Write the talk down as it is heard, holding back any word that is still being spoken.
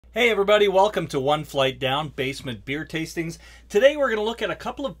Hey everybody, welcome to One Flight Down Basement Beer Tastings. Today we're going to look at a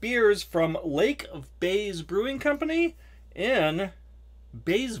couple of beers from Lake of Bays Brewing Company in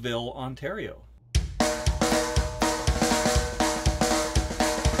Baysville, Ontario.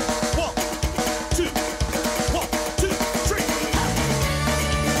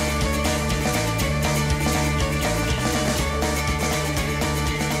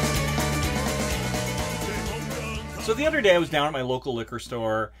 So the other day I was down at my local liquor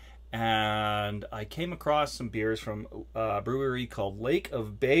store and I came across some beers from a brewery called Lake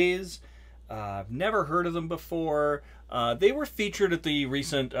of Bays. I've never heard of them before. They were featured at the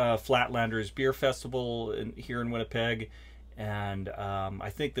recent Flatlanders Beer Festival here in Winnipeg. And I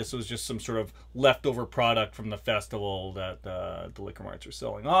think this was just some sort of leftover product from the festival that the liquor marts are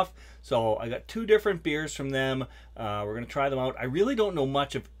selling off. So I got two different beers from them. We're going to try them out. I really don't know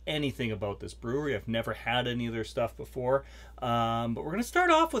much of anything about this brewery. I've never had any of their stuff before. But we're going to start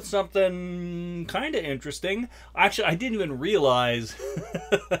off with something kind of interesting. Actually, I didn't even realize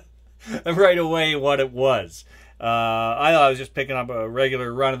right away what it was. I thought I was just picking up a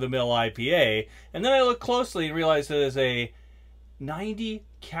regular run-of-the-mill IPA. And then I looked closely and realized it is a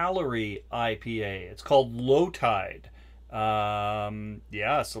 90-calorie IPA. It's called Low Tide.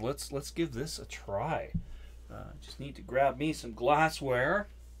 Yeah, so let's give this a try. Just need to grab me some glassware.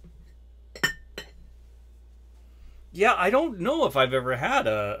 Yeah, I don't know if I've ever had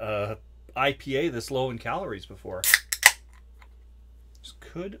a IPA this low in calories before. This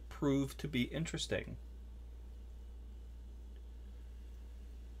could prove to be interesting.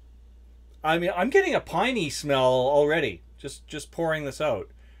 I mean, I'm getting a piney smell already. Just pouring this out.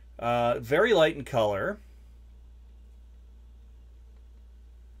 Very light in color.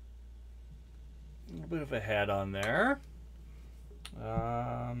 A little bit of a head on there.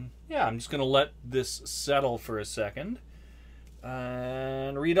 Yeah, I'm just going to let this settle for a second.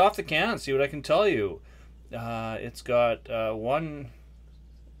 And read off the can, see what I can tell you. It's got 1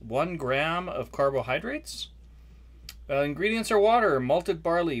 gram of carbohydrates. Ingredients are water, malted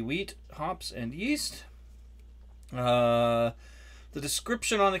barley, wheat, hops, and yeast. The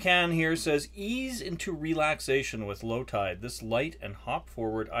description on the can here says, ease into relaxation with Low Tide. This light and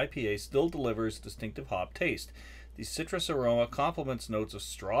hop-forward IPA still delivers distinctive hop taste. The citrus aroma complements notes of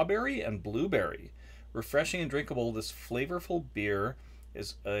strawberry and blueberry. Refreshing and drinkable, this flavorful beer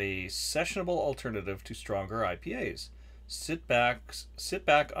is a sessionable alternative to stronger IPAs. Sit back,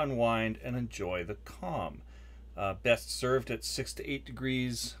 unwind, and enjoy the calm. Best served at 6 to 8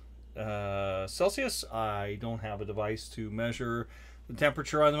 degrees Celsius. I don't have a device to measure the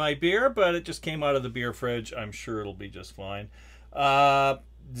temperature on my beer, but it just came out of the beer fridge. I'm sure it'll be just fine. 0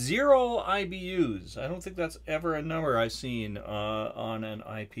 IBUs. I don't think that's ever a number I've seen on an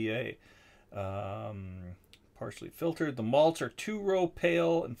IPA. Partially filtered. The malts are 2-row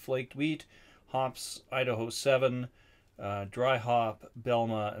pale and flaked wheat. Hops, Idaho 7. Dry hop,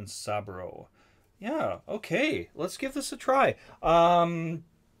 Belma, and Sabro. Yeah, okay. Let's give this a try.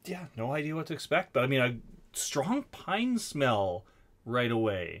 Yeah, no idea what to expect, but I mean, a strong pine smell right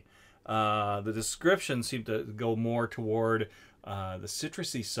away. The description seemed to go more toward the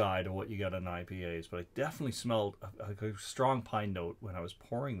citrusy side of what you got in IPAs, but I definitely smelled a strong pine note when I was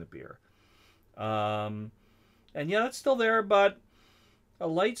pouring the beer. And yeah, it's still there, but a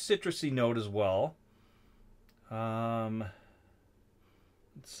light citrusy note as well.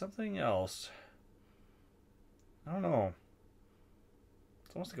 Something else. I don't know.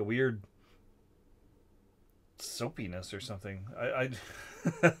 It's almost like a weird soapiness or something. Like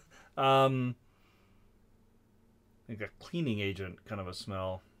a cleaning agent kind of a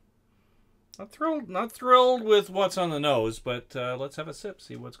smell. Not thrilled with what's on the nose, but let's have a sip,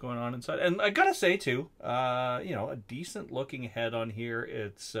 see what's going on inside. And I gotta say too, you know, a decent looking head on here.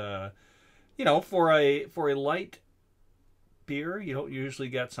 It's you know, for a light beer, you don't usually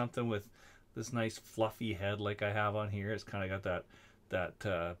get something with this nice fluffy head like I have on here. It's kind of got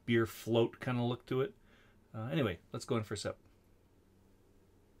that beer float kind of look to it. Anyway, let's go in for a sip.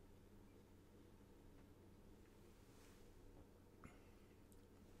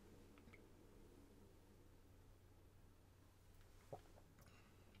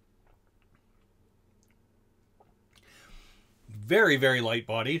 Very, very light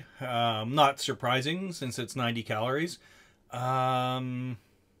bodied. Not surprising since it's 90 calories. Yeah,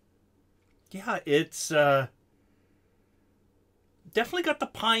 it's definitely got the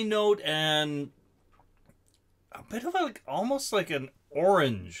pine note and a bit of almost like an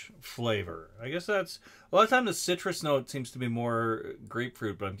orange flavor. I guess that's a lot of time the citrus note seems to be more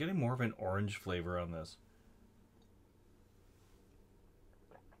grapefruit, but I'm getting more of an orange flavor on this.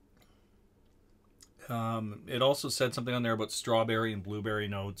 It also said something on there about strawberry and blueberry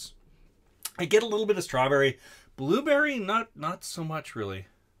notes. I get a little bit of strawberry. Blueberry, not so much, really.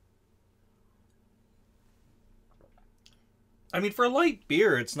 I mean, for a light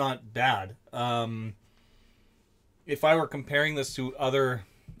beer, it's not bad. If I were comparing this to other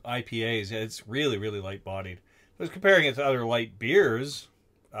IPAs, it's really, really light-bodied. If I was comparing it to other light beers,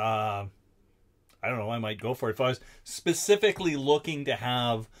 I don't know, I might go for it. If I was specifically looking to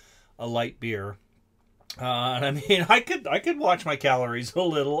have a light beer, and I mean, I could watch my calories a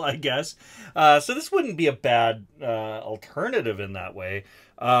little, I guess. So this wouldn't be a bad alternative in that way.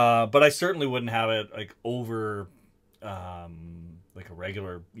 But I certainly wouldn't have it like over like a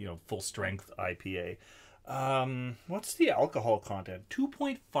regular, full strength IPA. What's the alcohol content?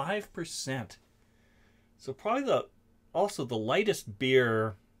 2.5%. So probably also the lightest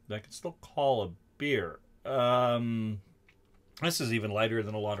beer that I could still call a beer. This is even lighter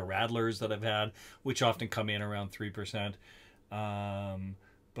than a lot of Radlers that I've had, which often come in around 3%.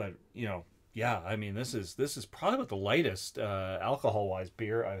 But yeah, I mean, this is probably about the lightest alcohol-wise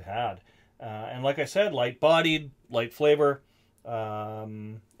beer I've had. And like I said, light-bodied, light flavor.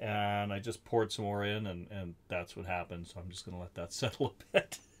 And I just poured some more in, and that's what happened. So I'm just going to let that settle a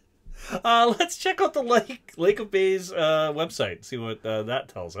bit. Let's check out the Lake of Bays website, see what that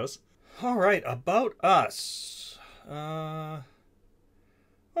tells us. All right, about us.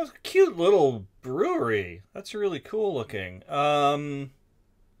 That's a cute little brewery. That's really cool looking. So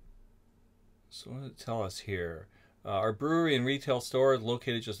what does it tell us here? Our brewery and retail store is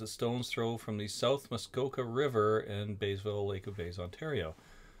located just a stone's throw from the South Muskoka River in Baysville, Lake of Bays, Ontario.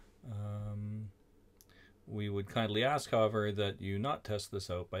 We would kindly ask, however, that you not test this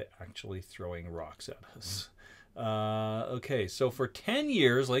out by actually throwing rocks at us. Okay, so for 10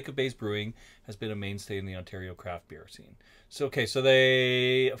 years, Lake of Bays Brewing has been a mainstay in the Ontario craft beer scene. So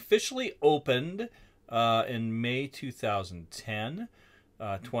they officially opened in May 2010.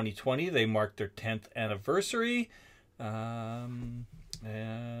 2020, they marked their 10th anniversary. And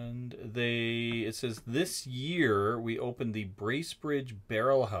it says this year we opened the Bracebridge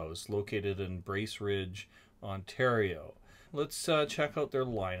Barrel House located in Bracebridge, Ontario. Let's check out their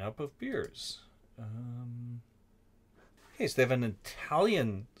lineup of beers. Okay, so they have an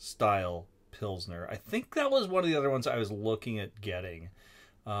Italian style Pilsner. I think that was one of the other ones I was looking at getting.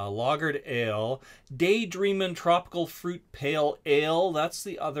 Lagered Ale. Daydreamin' Tropical Fruit Pale Ale. That's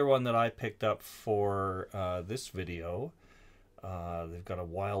the other one that I picked up for this video. They've got a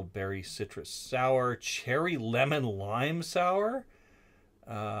Wild Berry Citrus Sour. Cherry Lemon Lime Sour.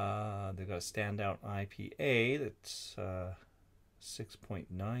 They've got a Standout IPA that's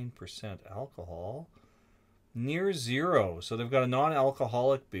 6.9% alcohol. Near Zero. So they've got a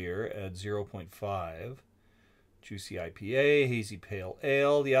non-alcoholic beer at 0.5. Juicy IPA, Hazy Pale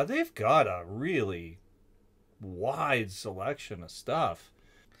Ale. Yeah, they've got a really wide selection of stuff.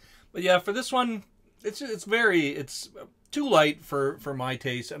 But yeah, for this one, it's too light for my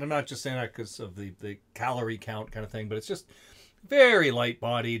taste. And I'm not just saying that because of the calorie count kind of thing, but it's just very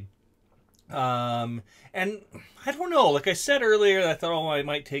light-bodied. And I don't know, like I said earlier, I thought, I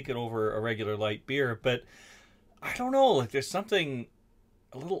might take it over a regular light beer, but I don't know, like there's something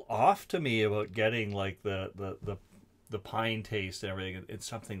a little off to me about getting like the pine taste and everything. It's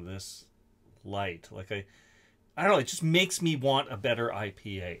something this light. Like I don't know, it just makes me want a better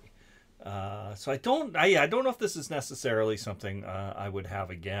IPA. So I don't know if this is necessarily something I would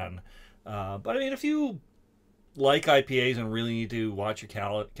have again. But I mean, if you like IPAs and really need to watch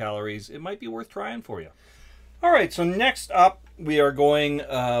your calories, it might be worth trying for you. All right, so next up we are going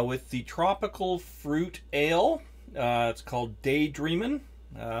with the Tropical Fruit Ale. It's called Daydreamin'.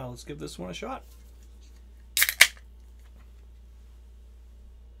 Let's give this one a shot.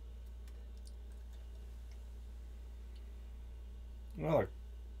 Well, the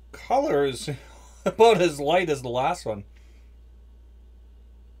color is about as light as the last one.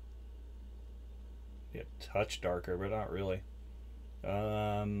 Yeah, a touch darker, but not really.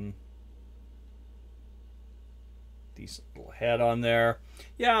 Decent little head on there.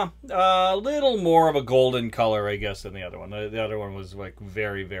 Yeah, a little more of a golden color, I guess, than the other one. The other one was like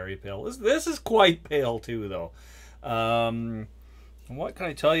very, very pale. This is quite pale too, though. What can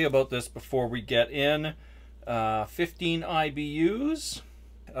I tell you about this before we get in? 15 IBUs.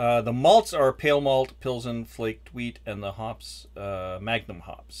 The malts are pale malt, Pilsen, flaked wheat, and the hops, Magnum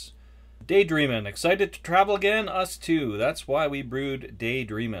hops. Daydreamin'. Excited to travel again? Us too. That's why we brewed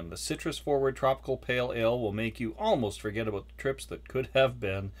Daydreamin'. The citrus-forward tropical pale ale will make you almost forget about the trips that could have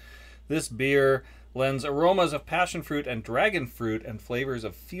been. This beer lends aromas of passion fruit and dragon fruit and flavors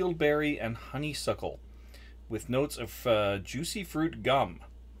of fieldberry and honeysuckle, with notes of juicy fruit gum.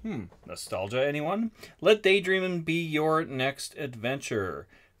 Nostalgia, anyone? Let daydreaming be your next adventure.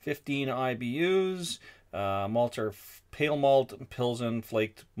 15 IBUs, malter, pale malt, pilsen,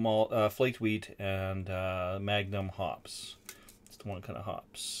 flaked malt, flaked wheat, and Magnum hops. It's the one kind of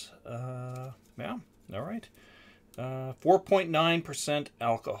hops. Yeah, all right. 4.9%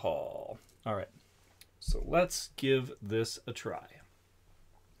 alcohol. All right, so let's give this a try.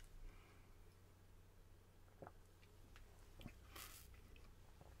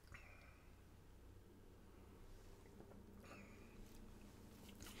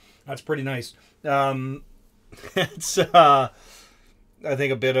 That's pretty nice. It's I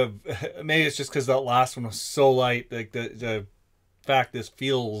think a bit of, maybe it's just because that last one was so light. Like the fact this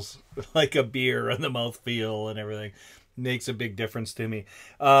feels like a beer and the mouthfeel and everything makes a big difference to me.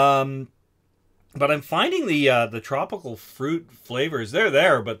 But I'm finding the tropical fruit flavors, they're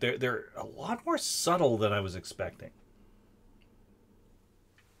there, but they're a lot more subtle than I was expecting.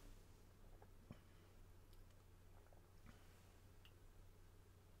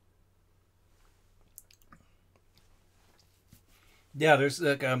 Yeah, there's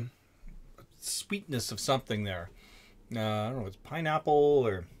like a sweetness of something there. I don't know, it's pineapple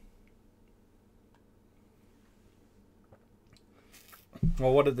or...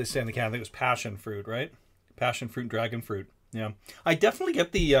 Well, what did they say in the can? I think it was passion fruit, right? Passion fruit, dragon fruit. Yeah. I definitely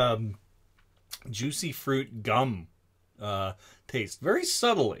get the juicy fruit gum taste, very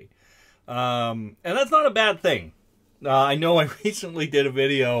subtly. And that's not a bad thing. I know I recently did a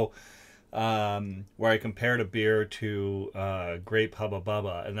video where I compared a beer to grape Hubba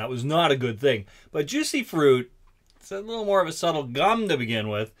Bubba, and that was not a good thing. But juicy fruit, it's a little more of a subtle gum to begin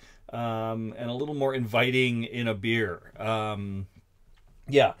with, and a little more inviting in a beer.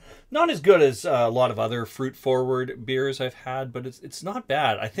 Yeah, not as good as a lot of other fruit-forward beers I've had, but it's not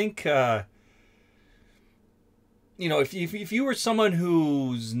bad. I think, you know, if you were someone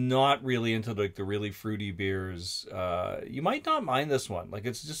who's not really into like the really fruity beers, you might not mind this one. Like,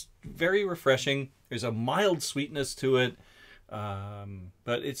 it's just very refreshing. There's a mild sweetness to it,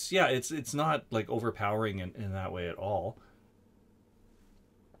 but it's not like overpowering in that way at all.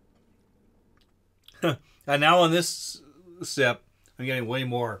 And now on this sip, I'm getting way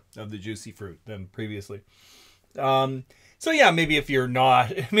more of the juicy fruit than previously. So yeah, maybe if you're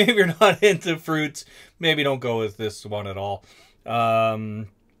not, into fruits, maybe don't go with this one at all. Again,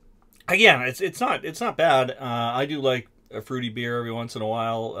 it's not bad. I do like a fruity beer every once in a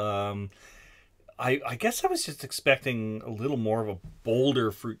while. I guess I was just expecting a little more of a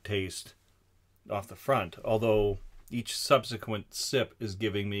bolder fruit taste off the front, although each subsequent sip is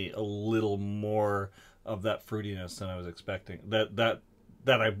giving me a little more of that fruitiness than I was expecting. That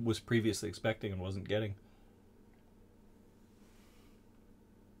I was previously expecting and wasn't getting.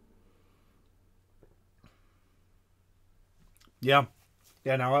 Yeah.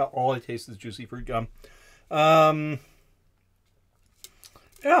 Yeah, now all I taste is juicy fruit gum. Yeah.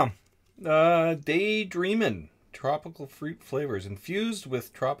 Daydreamin'. Tropical fruit flavors. Infused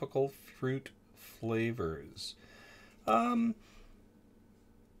with tropical fruit flavors.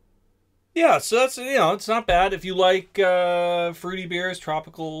 Yeah, so that's, you know, it's not bad. If you like fruity beers,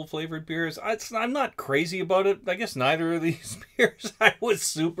 tropical flavored beers, I'm not crazy about it. I guess neither of these beers I was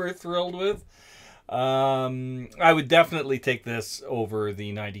super thrilled with. I would definitely take this over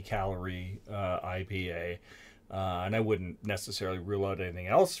the 90-calorie IPA. And I wouldn't necessarily rule out anything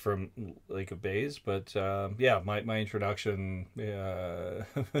else from Lake of Bays, but yeah, my introduction, they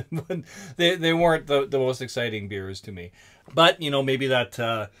weren't the most exciting beers to me. But, you know, maybe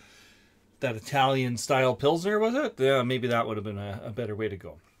that Italian style Pilsner, was it? Yeah, maybe that would have been a better way to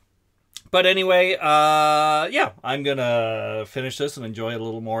go. But anyway, yeah, I'm going to finish this and enjoy it a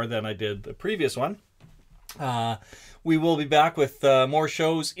little more than I did the previous one. We will be back with more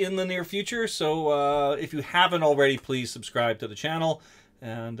shows in the near future. So if you haven't already, please subscribe to the channel.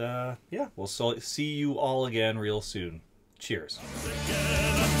 And yeah, we'll see you all again real soon. Cheers.